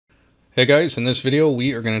Hey guys, in this video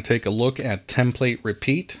we are going to take a look at template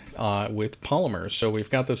repeat with Polymer. So we've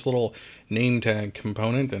got this little name tag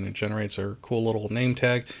component and it generates a cool little name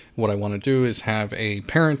tag. What I want to do is have a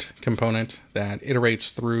parent component that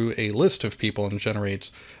iterates through a list of people and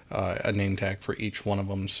generates a name tag for each one of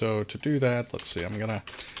them. So to do that, let's see, I'm going to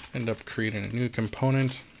end up creating a new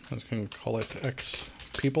component. I'm going to call it X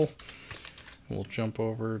people. We'll jump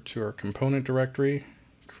over to our component directory,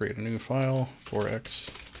 create a new file for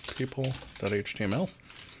X people.html.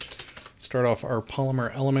 Start off our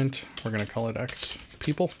polymer element. We're going to call it X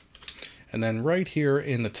people. And then right here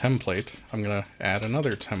in the template, I'm going to add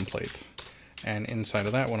another template. And inside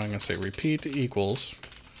of that one, I'm going to say repeat equals.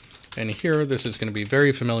 And here, this is going to be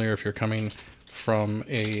very familiar if you're coming from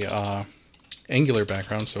a Angular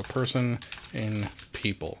background. So person in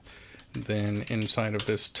people. Then inside of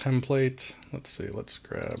this template, let's see, let's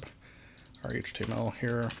grab our HTML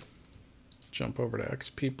here. Jump over to X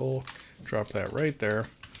people, drop that right there.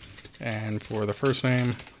 And for the first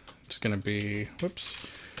name, it's going to be, whoops,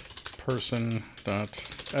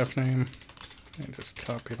 person.fname. And just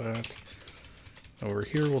copy that. Over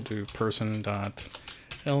here, we'll do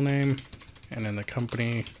person.lname. And in the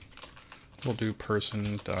company, we'll do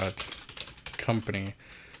person.company.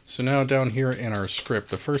 So now down here in our script,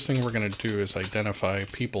 the first thing we're going to do is identify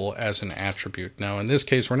people as an attribute. Now in this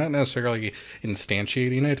case, we're not necessarily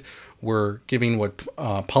instantiating it. We're giving what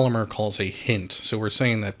Polymer calls a hint. So we're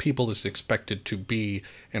saying that people is expected to be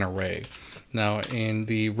an array. Now in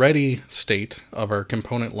the ready state of our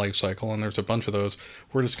component lifecycle, and there's a bunch of those,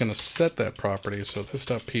 we're just going to set that property. So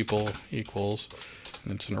this.people equals,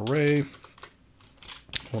 and it's an array.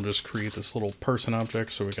 We'll just create this little person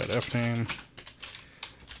object. So we got fname,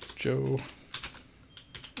 Joe,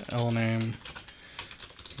 lname,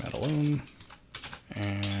 Madeline,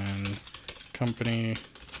 and company,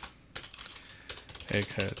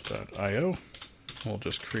 egghead.io. We'll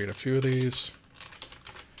just create a few of these.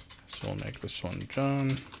 So we'll make this one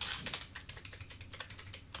John.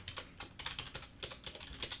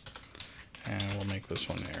 And we'll make this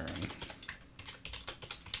one Aaron.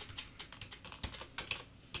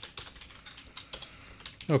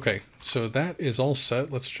 Okay, so that is all set.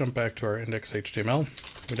 Let's jump back to our index.html.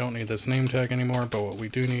 We don't need this name tag anymore, but what we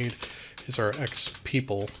do need is our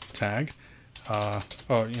xpeople tag. Oh,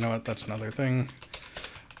 you know what? That's another thing.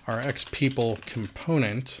 Our xpeople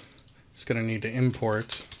component is going to need to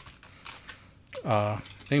import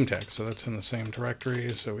name tag. So that's in the same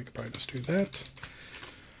directory, so we could probably just do that.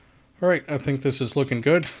 All right, I think this is looking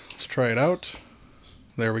good. Let's try it out.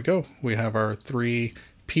 There we go. We have our three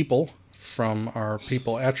people from our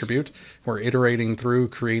people attribute. We're iterating through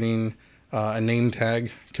creating a name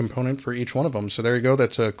tag component for each one of them. So there you go.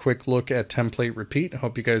 That's a quick look at template repeat. I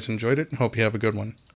hope you guys enjoyed it and hope you have a good one.